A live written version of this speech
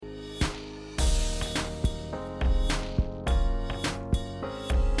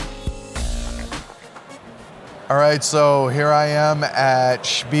All right, so here I am at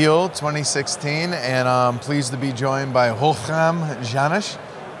Spiel 2016, and I'm pleased to be joined by Wolfram Janisch,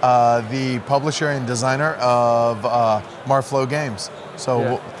 the publisher and designer of Marflow Games.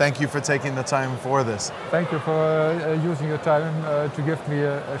 So thank you for taking the time for this. Thank you for using your time to give me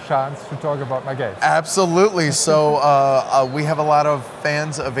a chance to talk about my games. Absolutely. So we have a lot of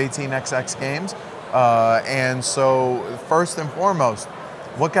fans of 18xx games, and so first and foremost,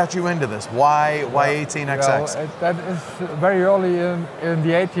 what got you into this? Why 18xx? Well, that is very early in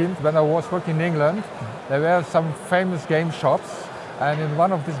the 18th, when I was working in England. There were some famous game shops, and in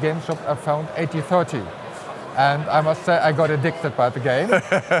one of these game shops I found 8030. And I must say I got addicted by the game.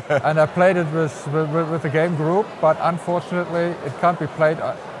 And I played it with the game group, but unfortunately it can't be played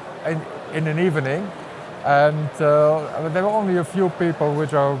in an evening. And there were only a few people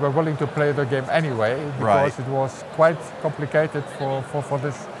which were willing to play the game anyway, because it was quite complicated for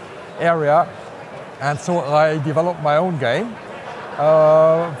this area. And so I developed my own game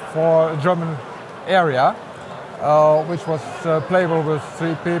for a German area, which was playable with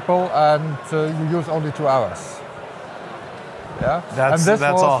 3 people, and you use only 2 hours. Yeah, that's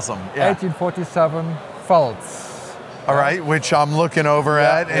awesome. Yeah. 1847 Pfalz. All right, which I'm looking over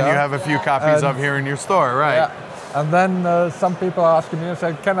at, and you have a few copies of here in your store, right? Yeah. And then some people are asking me and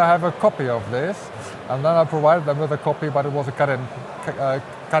said, "Can I have a copy of this?" And then I provided them with a copy, but it was a cut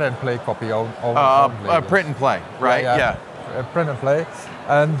and play copy only. A print and play, right? Yeah. A print and play.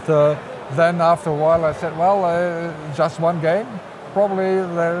 And then after a while, I said, "Well, just one game. Probably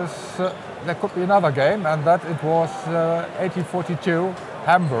there could be another game," and that it was 1842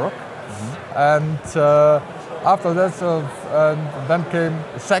 Hamburg, and. After that, then came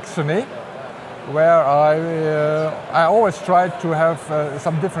Saxony, where I always tried to have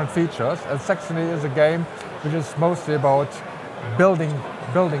some different features. And Saxony is a game which is mostly about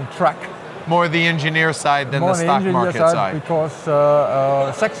building track. More the engineer side than the stock market side. Because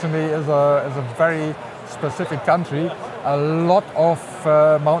Saxony is a very specific country, a lot of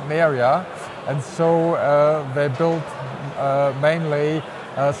mountain area, and so they built mainly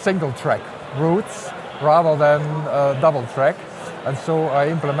single track routes rather than double track. And so I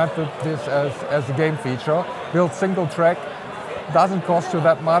implemented this as a game feature. Build single track, doesn't cost you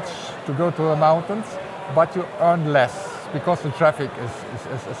that much to go to the mountains, but you earn less because the traffic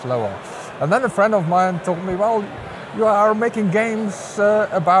is lower. And then a friend of mine told me, "Well, you are making games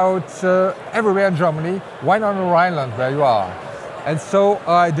about everywhere in Germany, why not in Rhineland where you are?" And so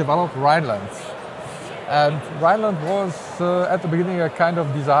I developed Rhineland. And Rhineland was at the beginning a kind of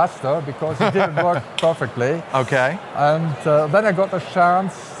disaster because it didn't work perfectly. Okay. And then I got a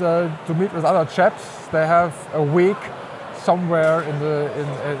chance to meet with other chaps. They have a week somewhere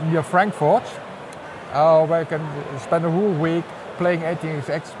near Frankfurt, where you can spend a whole week playing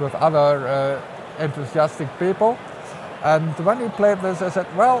 18xx with other enthusiastic people. And when we played this, I said,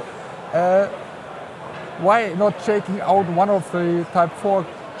 "Well, why not taking out one of the Type 4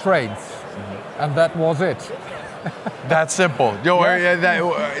 trains?" And that was it. That simple.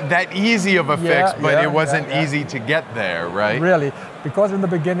 That easy of a fix, but it wasn't easy to get there, right? Really, because in the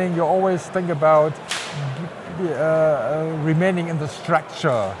beginning you always think about remaining in the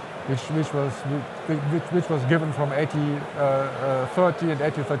structure, which was given from 1830 and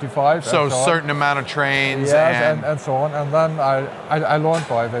 1835. So certain amount of trains and so on. And then I learned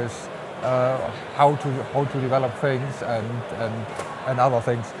by this how to develop things and other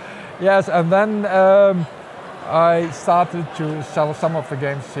things. Yes, and then I started to sell some of the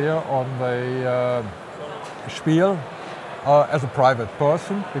games here on the Spiel as a private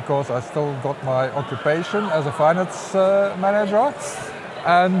person, because I still got my occupation as a finance manager.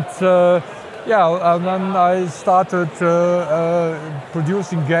 And and then I started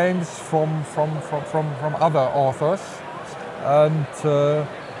producing games from other authors. And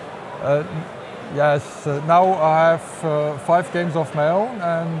now I have 5 games of my own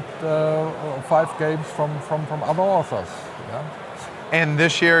and 5 games from other authors. Yeah. And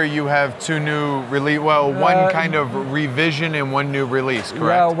this year you have 2 new release. Well, one kind of revision and 1 new release,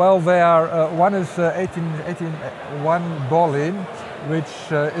 correct? Yeah. Well, they are. One is 1881 Berlin,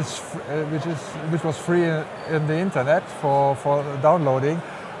 which was free in the internet for downloading,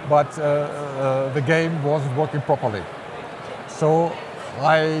 but the game wasn't working properly. So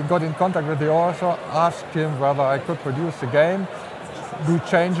I got in contact with the author, asked him whether I could produce the game, do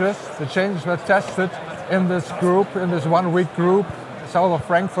changes. The changes were tested in this group, in this 1-week group south of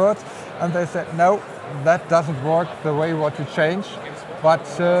Frankfurt, and they said, "No, that doesn't work the way what you change, but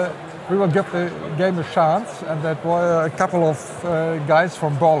we will give the game a chance." And that were a couple of guys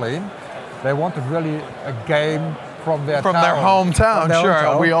from Berlin. They wanted really a game from their hometown. From their Sure,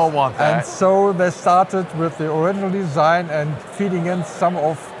 hometown. we all want that. And so they started with the original design and feeding in some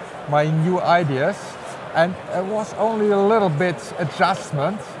of my new ideas. And it was only a little bit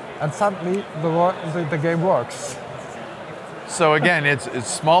adjustment, and suddenly the game works. So again, it's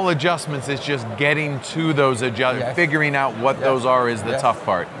small adjustments. It's just getting to those adjustments, Yes. figuring out what those are is the Yes. tough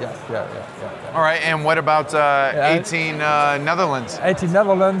part. Yes, yeah. All right, and what about 18 Netherlands? 18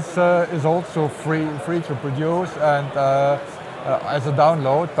 Netherlands is also free to produce and as a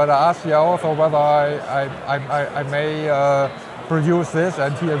download. But I asked the author whether I may produce this,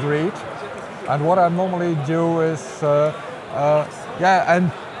 and he agreed. And what I normally do is,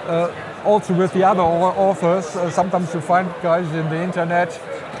 also with the other authors, sometimes you find guys in the internet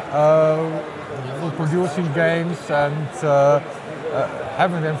producing games and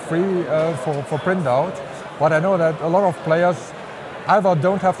having them free for printout. But I know that a lot of players either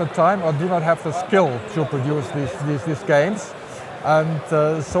don't have the time or do not have the skill to produce these games. And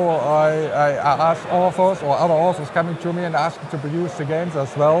so I asked authors or other authors coming to me and asking to produce the games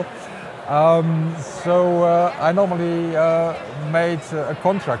as well. So I normally made a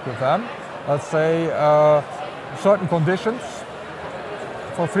contract with them, let's say certain conditions.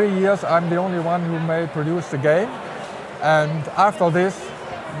 For 3 years I'm the only one who may produce the game, and after this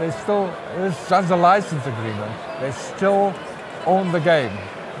it's just a license agreement. They still own the game,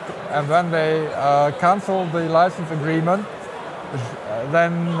 and when they cancel the license agreement,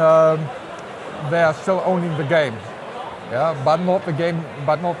 then they are still owning the game. Yeah, but not the game,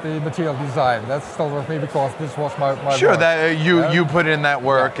 but not the material design. That's still with me because this was my Sure, work. that you put in that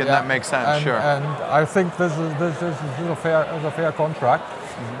work, and that makes sense. And, sure. And I think this is a fair contract.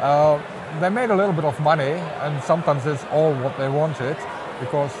 They made a little bit of money, and sometimes it's all what they wanted,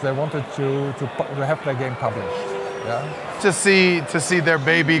 because they wanted to have their game published. Yeah. To see their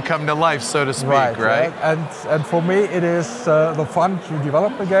baby come to life, so to speak, right? And for me, it is the fun to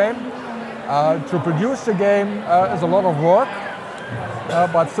develop the game. To produce the game is a lot of work,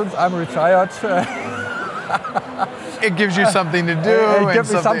 but since I'm retired, it gives you something to do. It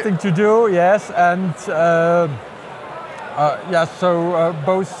gives me something to do, yes, and so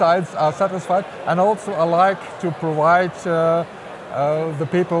both sides are satisfied. And also I like to provide the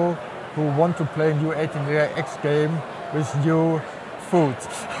people who want to play a new 18xx game with new food.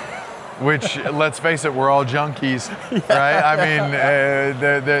 Which, let's face it, we're all junkies, right? I mean,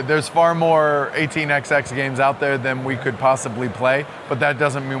 there's far more 18xx games out there than we could possibly play, but that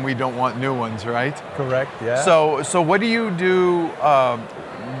doesn't mean we don't want new ones, right? Correct, yeah. So what do you do,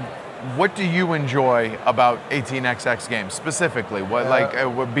 what do you enjoy about 18xx games specifically? What,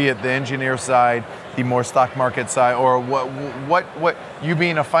 would be it the engineer side, the more stock market side, or what you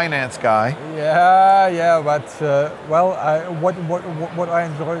being a finance guy? Yeah, but what I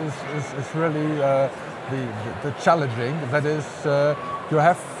enjoy is really the challenging. That is, you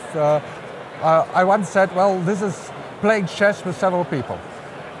have. I once said, well, this is playing chess with several people.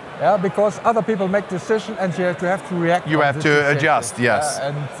 Yeah, because other people make decisions and you have to react. You have to adjust, yes.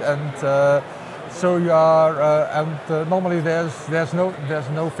 So you are, normally there's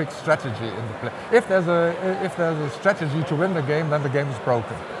no fixed strategy in the play. If there's a strategy to win the game, then the game is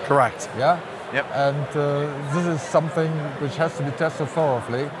broken. Correct. Yeah. Yep. And this is something which has to be tested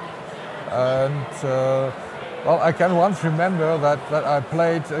thoroughly. And I can once remember that I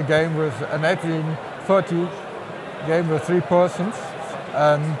played a game with an 1830 game with 3 persons.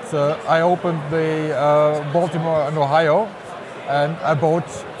 And I opened the Baltimore and Ohio, and I bought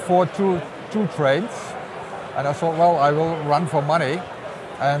two trains. And I thought, well, I will run for money.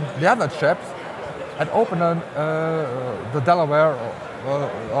 And the other chap had opened the Delaware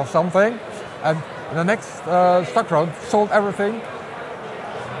or something, and in the next stock round sold everything,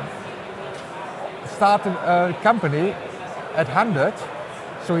 started a company at 100,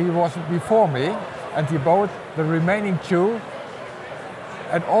 so he was before me, and he bought the remaining 2.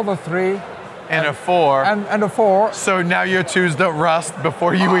 And all the 3. And a 4. And a 4. So now your 2s don't rust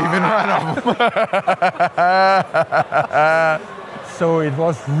before you even run them. So it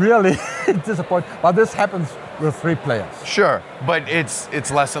was really disappointing. But this happens with 3 players. Sure, but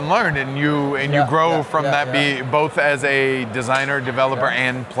it's lesson learned, and you grow from that. Be both as a designer, developer,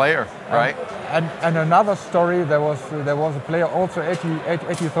 and player, right? And another story, there was a player also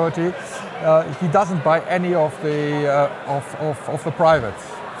 8030. He doesn't buy any of the of the privates,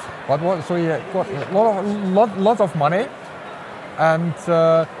 so he got a lot of money, and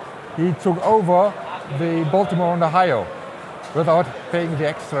he took over the Baltimore and Ohio without paying the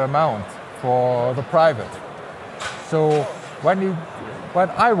extra amount for the private. So when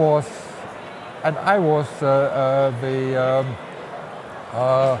I was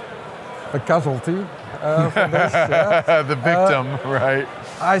the casualty, for this. Yeah. The victim, right?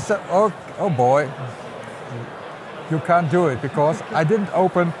 I said, oh boy, you can't do it because I didn't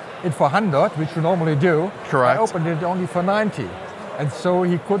open it for 100, which you normally do. Correct. I opened it only for 90. And so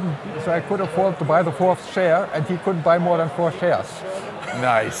he couldn't, so I could afford to buy the fourth share and he couldn't buy more than 4 shares.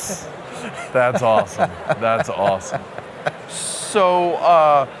 Nice. That's awesome. That's awesome. So,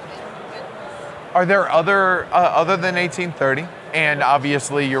 are there other than 1830, and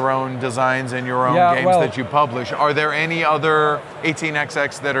obviously your own designs and your own games that you publish, are there any other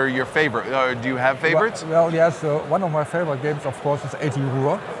 18xx that are your favorite? Do you have favorites? Well, yes. One of my favorite games, of course, is 18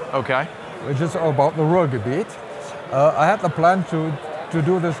 Ruhr. Okay. Which is about the Ruhrgebiet. I had the plan to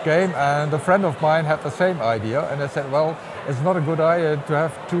do this game, and a friend of mine had the same idea, and I said, well, it's not a good idea to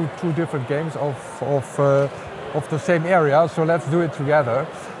have two different games of the same area, so let's do it together.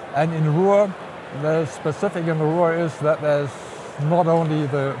 And in Ruhr, the specific in the Ruhr is that there's not only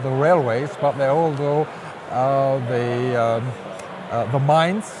the railways, but there are also the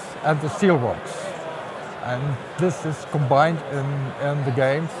mines and the steelworks. And this is combined in the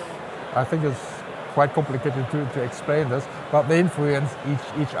games. I think it's quite complicated to explain this, but they influence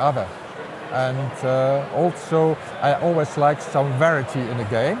each other. And also, I always like some variety in a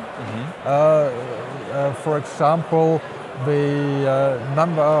game. For example, the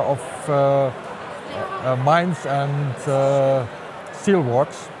number of mines and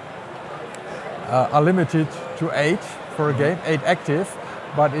steelworks are limited to 8 for a game, 8 active,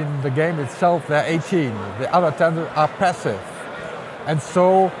 but in the game itself there are 18. The other 10 are passive. And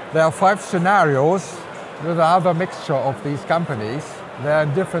so there are 5 scenarios with another mixture of these companies. They're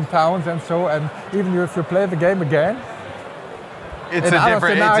in different towns and so, and even if you play the game again, it's a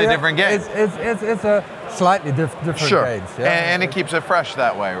different game. It's a slightly different game. Yeah? And it keeps it fresh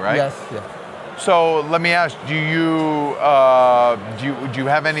that way, right? Yes, yeah. So let me ask, do you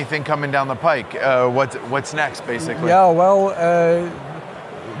have anything coming down the pike? What's next, basically? Yeah, well,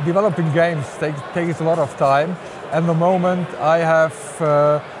 developing games takes a lot of time. At the moment, I have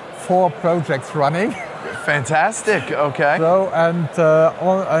 4 projects running. Fantastic. Okay. So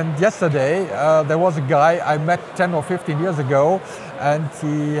and yesterday there was a guy I met 10 or 15 years ago, and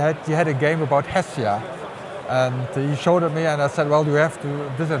he had a game about Hessia, and he showed it me, and I said, well, you have to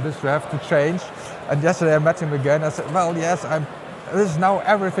this and this you have to change. And yesterday I met him again. I said, well, yes, this now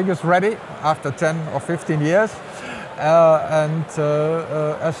everything is ready after 10 or 15 years, and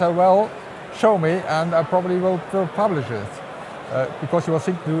I said, well, show me, and I probably will publish it because he was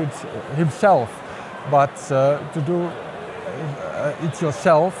thinking to do it himself. But to do it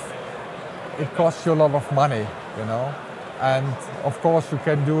yourself, it costs you a lot of money, you know. And of course, you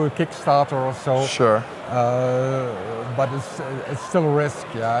can do a Kickstarter or so. Sure. But it's still a risk,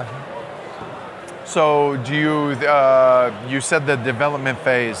 yeah. So do you? You said the development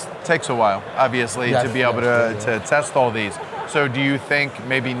phase takes a while, obviously, to be able to test all these. So do you think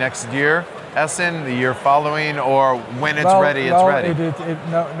maybe next year, Essen, the year following, or when it's ready, it's ready?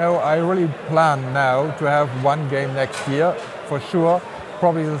 No, I really plan now to have one game next year, for sure,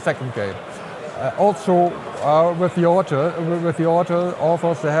 probably the second game. Also, with the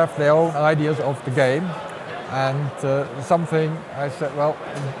authors, they have their own ideas of the game, and something I said, well,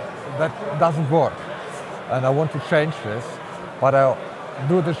 that doesn't work, and I want to change this, but I'll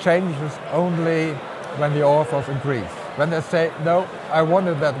do the changes only when the authors agree. When they say, no, I want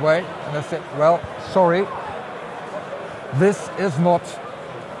it that way, and I say, well, sorry, this is not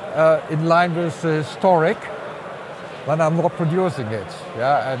in line with the historic, then I'm not producing it.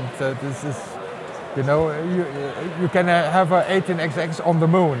 Yeah, and this is, you know, you can have an 18xx on the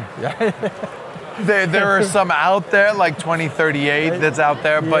moon. Yeah. There are some out there, like 2038 that's out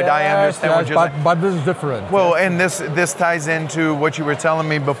there, but I understand what you're saying. But this is different. Well, and this ties into what you were telling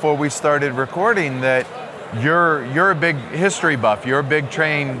me before we started recording, that you're a big history buff. You're a big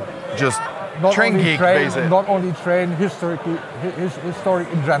train geek, basically. Not only train, historic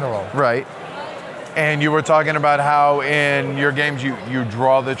in general. Right. And you were talking about how in your games you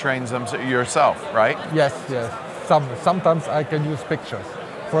draw the trains yourself, right? Yes. Sometimes I can use pictures.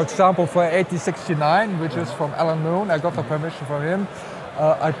 For example, for 1869, which is from Alan Moon, I got the permission from him.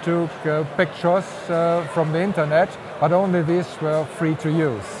 I took pictures from the internet, but only these were free to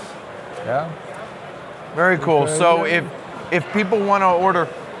use. Yeah. Very cool. So if people want to order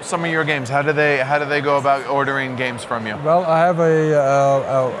some of your games, how do they go about ordering games from you? Well, I have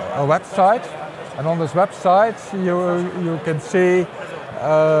a website, and on this website you can see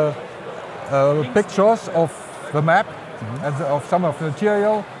pictures of the map. And of some of the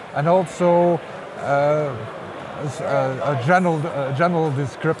material, and also a general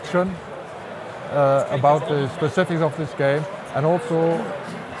description about the specifics of this game, and also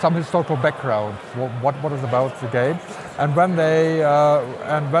some historical background, what is about the game. And when they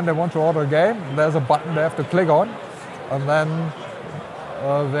want to order a game, there's a button they have to click on, and then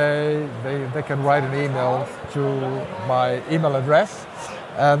they can write an email to my email address,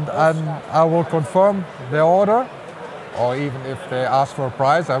 and I will confirm the order, or even if they ask for a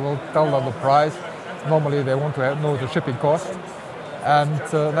price, I will tell them the price. Normally they want to know the shipping cost, and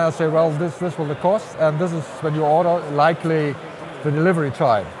then I say, well, this will the cost, and this is when you order, likely the delivery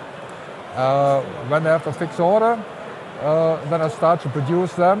time. When they have a fixed order, then I start to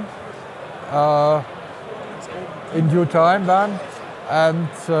produce them in due time then, and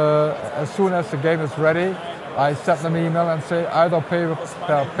as soon as the game is ready, I send them an email and say either pay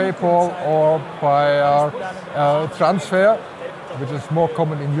per PayPal or by transfer, which is more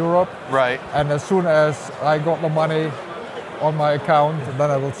common in Europe. Right. And as soon as I got the money on my account,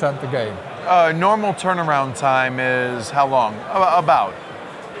 then I will send the game. Normal turnaround time is how long? About?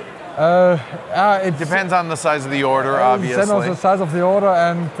 It Depends on the size of the order, Depends on obviously. the size of the order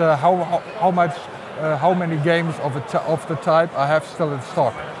and how many games of the type I have still in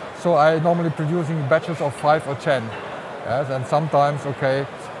stock. So I normally producing batches of 5 or 10. Yes, and sometimes, I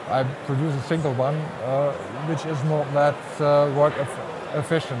produce a single one, which is not that work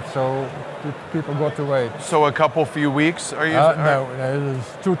efficient. So people got to wait. So a few weeks? Are you? No, it is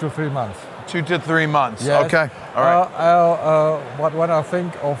 2 to 3 months. 2 to 3 months. Yes. Okay. All right. But when I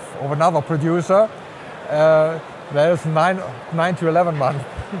think of another producer, there's 9 to 11 months.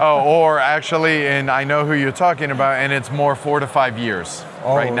 Or actually, and I know who you're talking about, and it's more 4 to 5 years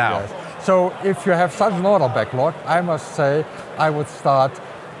right now. Yes. So if you have such an order backlog, I must say I would start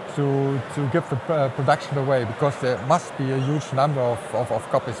to give the production away, because there must be a huge number of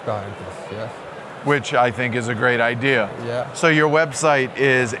copies behind this. Yes. Which I think is a great idea. Yeah. So your website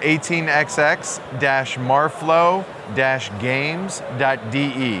is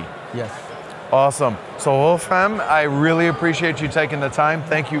 18xx-marflow-games.de. Yes. Awesome. So Wolfram, I really appreciate you taking the time.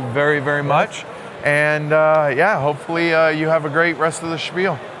 Thank you very, very much. And hopefully you have a great rest of the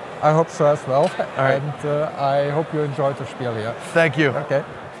spiel. I hope so as well. All right. And I hope you enjoyed the spiel here. Thank you. Okay.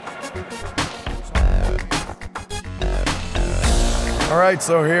 All right,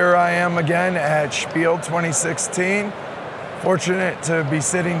 so here I am again at Spiel 2016. Fortunate to be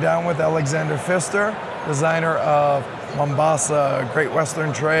sitting down with Alexander Pfister, designer of Mombasa, Great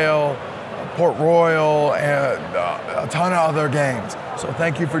Western Trail, Port Royal, and a ton of other games. So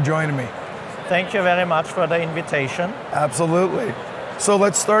thank you for joining me. Thank you very much for the invitation. Absolutely. So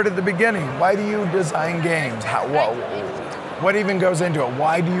let's start at the beginning. Why do you design games? What even goes into it?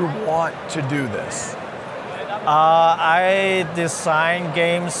 Why do you want to do this? I design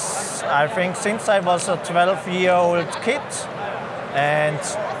games, I think, since I was a 12-year-old kid. And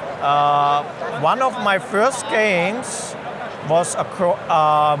one of my first games was a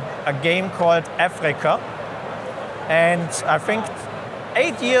game called Africa. And I think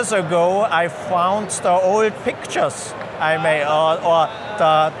 8 years ago, I found the old pictures I made, or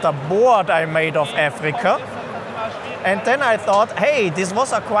the board I made of Africa. And then I thought, hey, this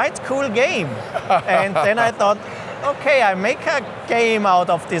was a quite cool game. And then I thought, okay, I make a game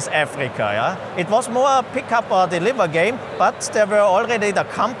out of this Africa. Yeah? It was more a pick up or deliver game, but there were already the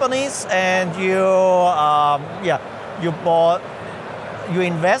companies, and you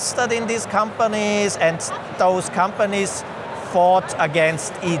invested in these companies, and those companies fought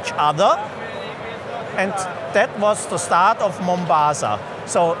against each other. And that was the start of Mombasa.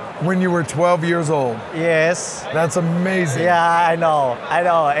 So when you were 12 years old. Yes. That's amazing. Yeah, I know,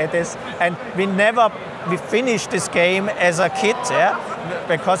 it is. And we finished this game as a kid, yeah,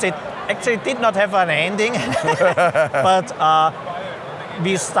 because it actually did not have an ending. But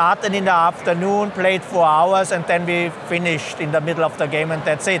we started in the afternoon, played 4 hours, and then we finished in the middle of the game, and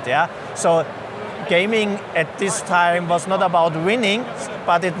that's it, yeah. So gaming at this time was not about winning,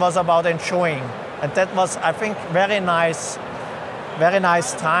 but it was about enjoying. And that was, I think, very nice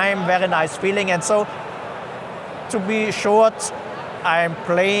time, very nice feeling. And so, to be short, I'm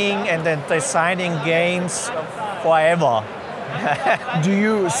playing and then designing games forever.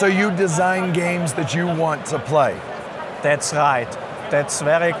 So you design games that you want to play? That's right. That's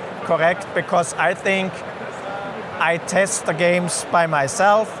very correct, because I think I test the games by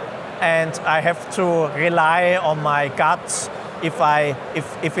myself, and I have to rely on my guts if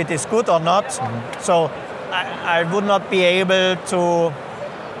it is good or not. Mm-hmm. So I would not be able to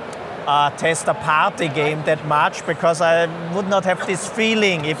test a party game that much, because I would not have this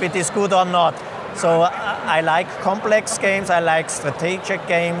feeling if it is good or not. So I like complex games, I like strategic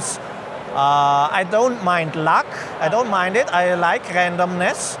games. I don't mind luck, I don't mind it, I like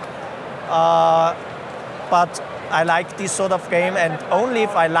randomness. But I like this sort of game, and only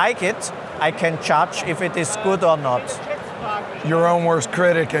if I like it, I can judge if it is good or not. Your own worst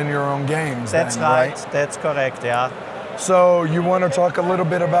critic in your own games. That's then, right. That's correct. Yeah. So you want to talk a little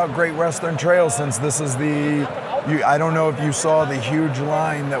bit about Great Western Trail, since this is I don't know if you saw the huge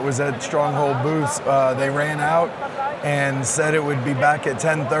line that was at Stronghold booths. They ran out and said it would be back at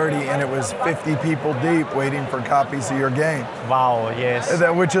 10:30, and it was 50 people deep waiting for copies of your game. Wow. Yes.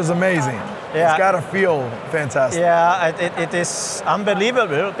 Which is amazing. Yeah. It's got to feel fantastic. Yeah, it is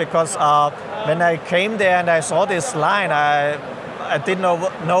unbelievable, because when I came there and I saw this line, I didn't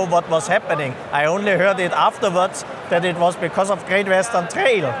know what was happening. I only heard it afterwards that it was because of Great Western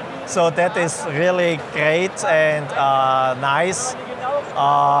Trail. So that is really great and nice.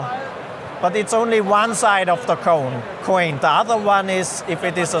 But it's only one side of the coin. The other one is if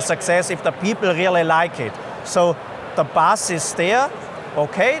it is a success, if the people really like it. So the buzz is there,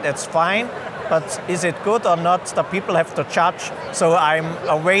 okay, that's fine. But is it good or not? The people have to judge. So I'm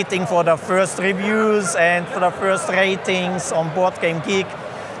waiting for the first reviews and for the first ratings on Board Game Geek.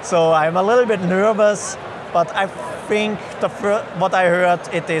 So I'm a little bit nervous, but I think what I heard,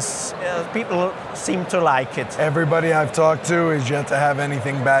 it is people seem to like it. Everybody I've talked to is yet to have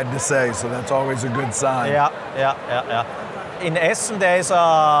anything bad to say, so that's always a good sign. Yeah. In Essen, there is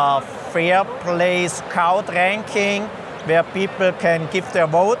a Fair Play Scout ranking where people can give their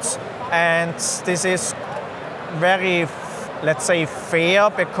votes. And this is very, let's say, fair,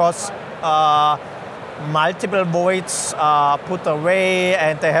 because multiple votes are put away,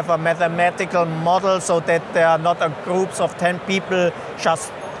 and they have a mathematical model so that there are not groups of 10 people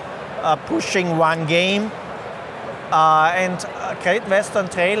just pushing one game. And Great Western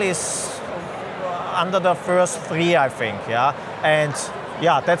Trail is under the first three, I think. Yeah, and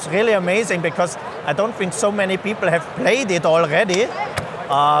yeah, that's really amazing, because I don't think so many people have played it already.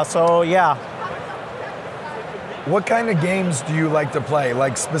 So yeah. What kind of games do you like to play?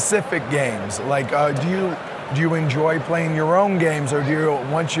 Like specific games? Like do you enjoy playing your own games, or do you,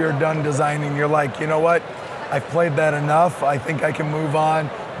 once you're done designing, you're like, you know what, I've played that enough, I think I can move on,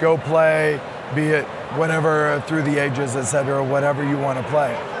 go play, be it whatever, Through the Ages, etc., whatever you want to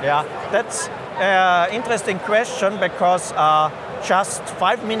play? Yeah, that's an interesting question, because just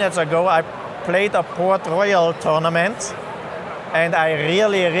 5 minutes ago I played a Port Royal tournament. And I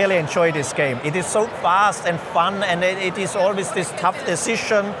really, really enjoy this game. It is so fast and fun, and it is always this tough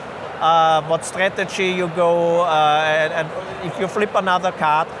decision, what strategy you go, and if you flip another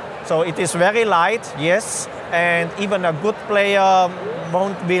card. So it is very light, yes, and even a good player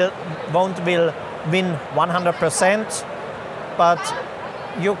won't win 100%, but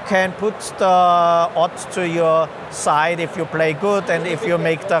you can put the odds to your side if you play good and if you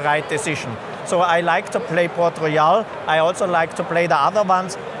make the right decision. So I like to play Port Royal. I also like to play the other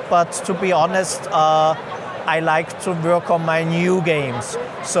ones, but to be honest, I like to work on my new games.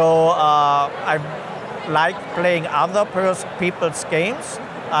 So I like playing other people's games.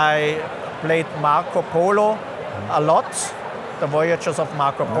 I played Marco Polo a lot, the Voyages of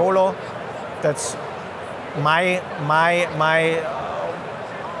Marco Polo. That's my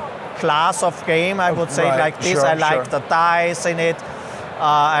class of game, I would say, like this. Sure, I like the dice in it.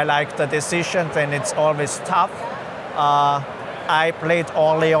 I like the decisions when it's always tough. I played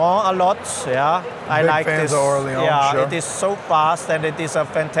Orléans a lot. Yeah, I like fans this. Of Orléans, yeah, sure. It is so fast, and it is a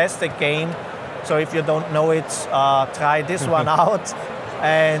fantastic game. So if you don't know it, try this one out.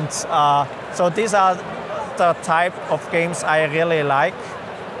 And so these are the type of games I really like.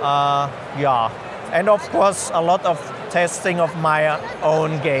 Yeah, and of course a lot of testing of my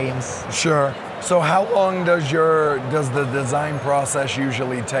own games. Sure. So how long does the design process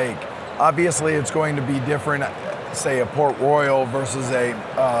usually take? Obviously, it's going to be different, say a Port Royal versus a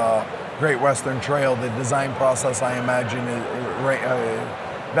Great Western Trail. The design process, I imagine, is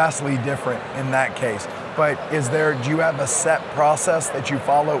vastly different in that case. But do you have a set process that you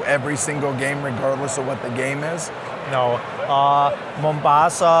follow every single game, regardless of what the game is? No.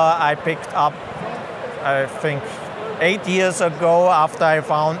 Mombasa, I picked up, I think, 8 years ago after I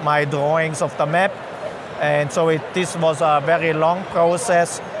found my drawings of the map. And so this was a very long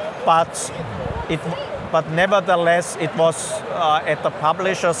process, but nevertheless it was at the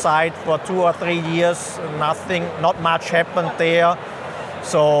publisher side for 2 or 3 years. Not much happened there.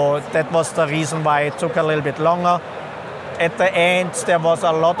 So that was the reason why it took a little bit longer. At the end there was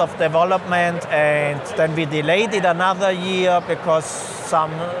a lot of development, and then we delayed it another year because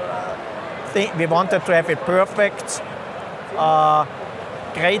we wanted to have it perfect.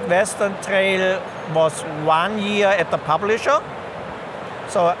 Great Western Trail was 1 year at the publisher.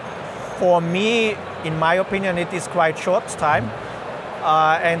 So for me, in my opinion, it is quite short time.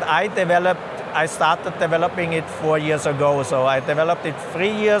 And I developed I started developing it 4 years ago. So I developed it 3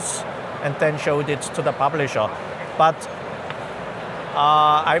 years and then showed it to the publisher. But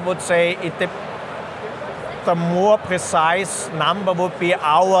I would say the more precise number would be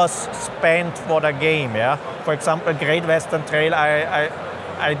hours spent for the game. Yeah. For example, Great Western Trail,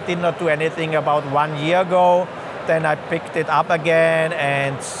 I did not do anything about 1 year ago. Then I picked it up again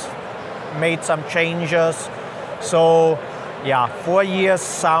and made some changes. So yeah, 4 years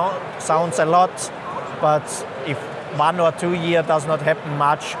sounds a lot, but if 1 or 2 years does not happen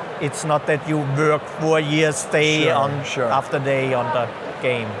much, it's not that you work 4 years day after day on the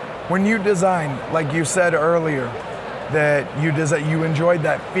game. When you designed, like you said earlier, that you enjoyed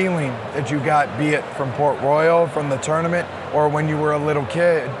that feeling that you got, be it from Port Royal, from the tournament, or when you were a little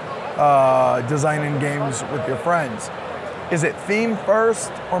kid designing games with your friends. Is it theme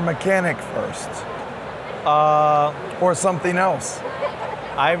first or mechanic first? Or something else?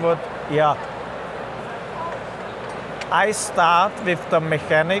 I start with the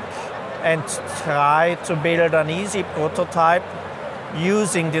mechanic and try to build an easy prototype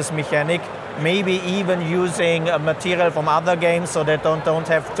using this mechanic, maybe even using a material from other games so they don't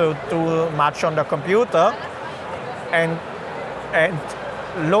have to do much on the computer, and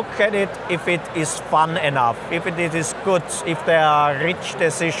look at it if it is fun enough, if it is good, if there are rich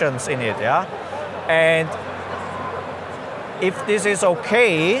decisions in it, yeah? And if this is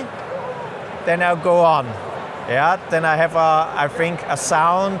okay, then I'll go on. Yeah, then I have a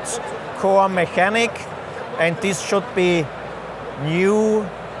sound core mechanic, and this should be new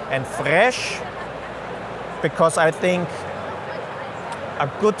and fresh, because I think a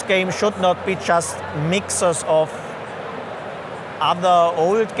good game should not be just mixes of other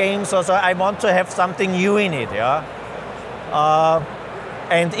old games. Also, I want to have something new in it. Yeah,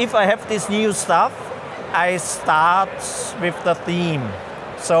 and if I have this new stuff, I start with the theme.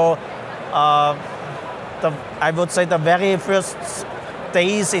 So I would say the very first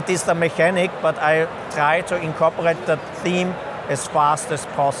days it is the mechanic, but I try to incorporate the theme as fast as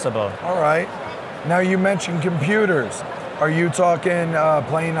possible. All right. Now you mentioned computers. Are you talking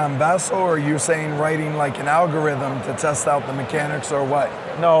playing on Vassal, or are you saying writing like an algorithm to test out the mechanics, or what?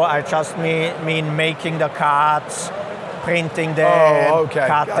 No, I just mean making the cards, printing them,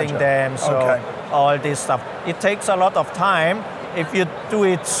 cutting them, so all this stuff. It takes a lot of time if you do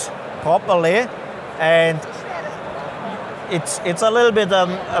it properly, and it's a little bit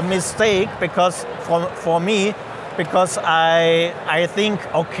a mistake, because for me, because I think,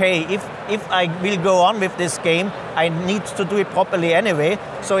 okay, if I will go on with this game, I need to do it properly anyway.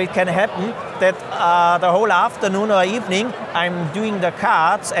 So it can happen that the whole afternoon or evening I'm doing the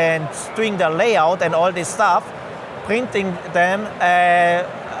cards and doing the layout and all this stuff, printing them,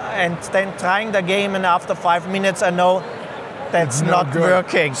 and then trying the game, and after 5 minutes I know that's not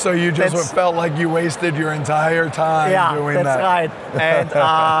working. So you just felt like you wasted your entire time doing that. Yeah, that's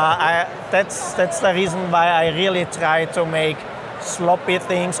right. And that's the reason why I really try to make sloppy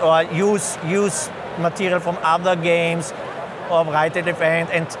things, or use material from other games, or write it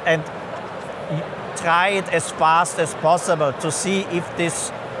and try it as fast as possible to see if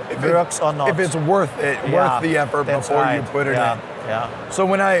this works or not. If it's worth it, worth the effort before you put it in. Yeah. So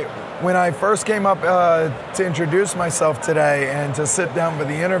when I first came up to introduce myself today and to sit down for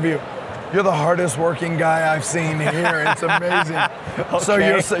the interview, you're the hardest working guy I've seen here. It's amazing.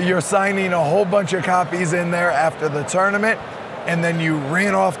 Okay. So you're signing a whole bunch of copies in there after the tournament, and then you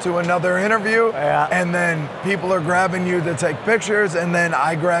ran off to another interview, and then people are grabbing you to take pictures, and then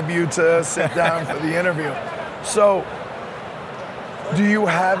I grab you to sit down for the interview. So do you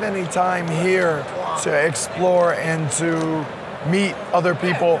have any time here to explore and to meet other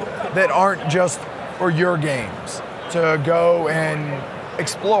people that aren't just for your games, to go and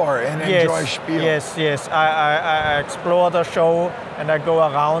explore and enjoy Spiel? Yes. I explore the show and I go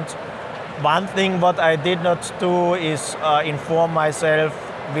around. One thing what I did not do is inform myself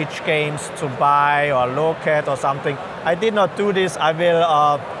which games to buy or look at or something. I did not do this. I will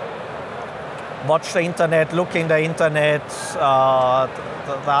watch the internet, look in the internet,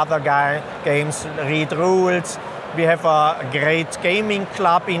 the other games, read rules. We have a great gaming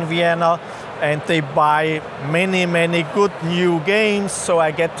club in Vienna, and they buy many good new games, so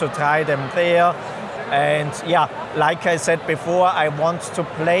I get to try them there. And like I said before, I want to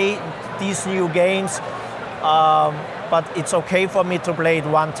play these new games, but it's okay for me to play it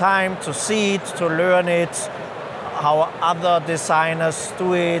one time, to see it, to learn it, how other designers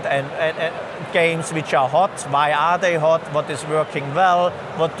do it, and games which are hot, why are they hot, what is working well,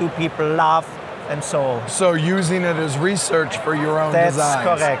 what do people love, and so. So using it as research for your own designs. That's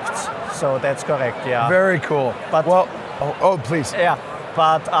correct. So that's correct, yeah. Very cool. But, please. Yeah,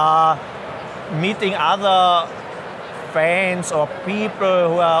 but meeting other fans or people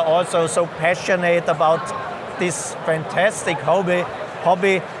who are also so passionate about this fantastic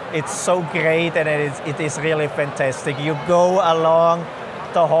hobby. It's so great, and it is really fantastic. You go along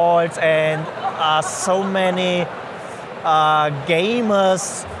the halls and so many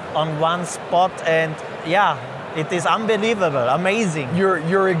gamers on one spot, and yeah, it is unbelievable, amazing.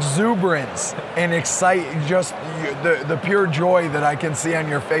 Your exuberance and the pure joy that I can see on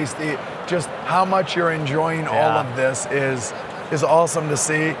your face, just how much you're enjoying all of this is awesome to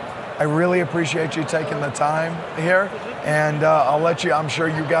see. I really appreciate you taking the time here, and I'll let you, I'm sure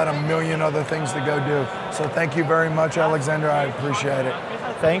you got a million other things to go do. So thank you very much, Alexander. I appreciate it.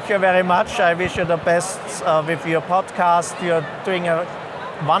 Thank you very much. I wish you the best with your podcast. You're doing a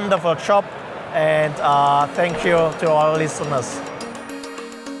wonderful job, and thank you to all listeners.